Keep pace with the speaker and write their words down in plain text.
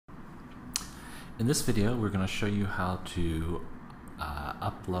In this video, we're going to show you how to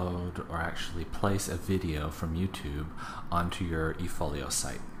upload or actually place a video from YouTube onto your ePortfolio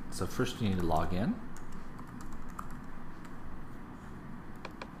site. So first you need to log in.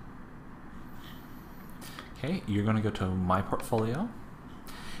 Okay, you're going to go to My Portfolio,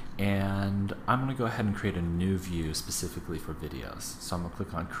 and I'm going to go ahead and create a new view specifically for videos. So I'm going to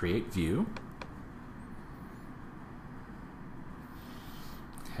click on Create View.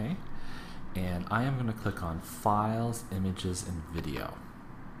 Okay, and I am going to click on Files, Images, and Video.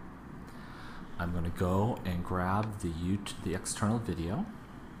 I'm going to go and grab the external video,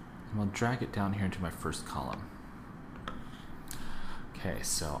 and I'll drag it down here into my first column. Okay,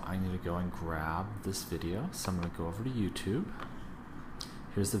 so I need to go and grab this video, so I'm going to go over to YouTube.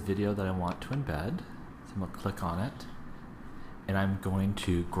 Here's the video that I want to embed, so I'm going to click on it, and I'm going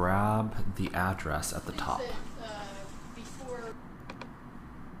to grab the address at the top.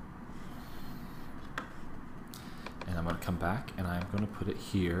 And I'm going to come back and I'm going to put it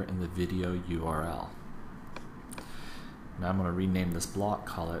here in the video URL. Now I'm going to rename this block,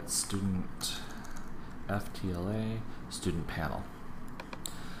 call it Student FTLA Student Panel.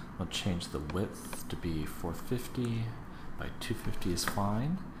 I'll change the width to be 450 by 250 is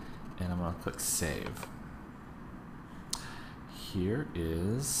fine, and I'm going to click Save. Here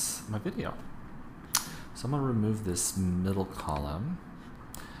is my video. So I'm going to remove this middle column,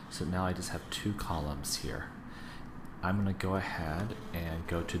 so now I just have two columns here. I'm going to go ahead and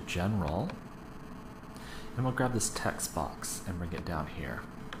go to General, and we'll grab this text box and bring it down here.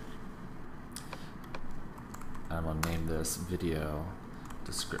 I'm going to name this Video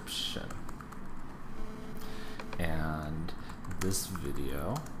Description. And this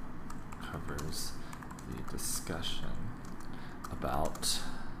video covers the discussion about,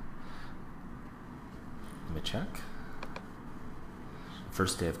 let me check,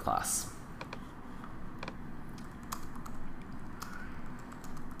 first day of class.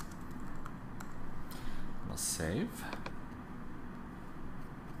 We'll save.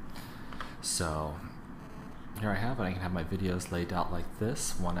 So here I have it. I can have my videos laid out like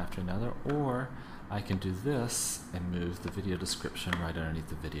this, one after another, or I can do this and move the video description right underneath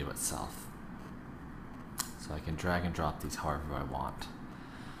the video itself. So I can drag and drop these however I want.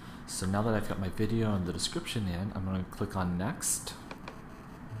 So now that I've got my video and the description in, I'm going to click on Next.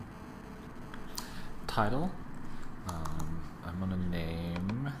 Title. I'm going to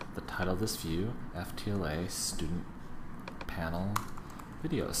name the title of this view FTLA Student Panel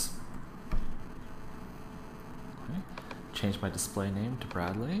Videos. Okay. Change my display name to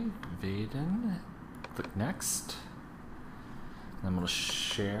Bradley Vaden. Click Next. And I'm going to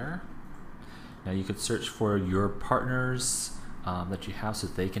share. Now you could search for your partners that you have so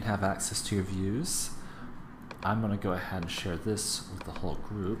that they can have access to your views. I'm going to go ahead and share this with the whole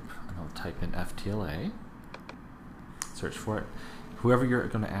group, and I'll type in FTLA. Search for it. Whoever you're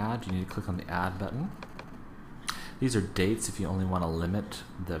going to add, you need to click on the Add button. These are dates if you only want to limit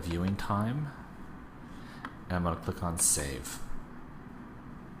the viewing time. And I'm going to click on Save.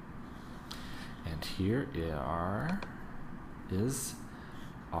 And here is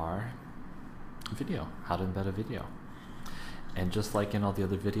our video, how to embed a video. And just like in all the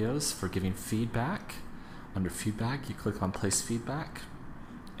other videos, for giving feedback, under Feedback, you click on Place Feedback,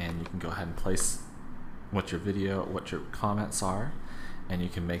 and you can go ahead and place what your comments are, and you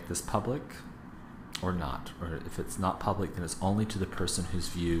can make this public or not. Or if it's not public, then it's only to the person who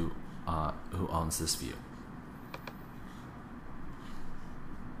owns this view.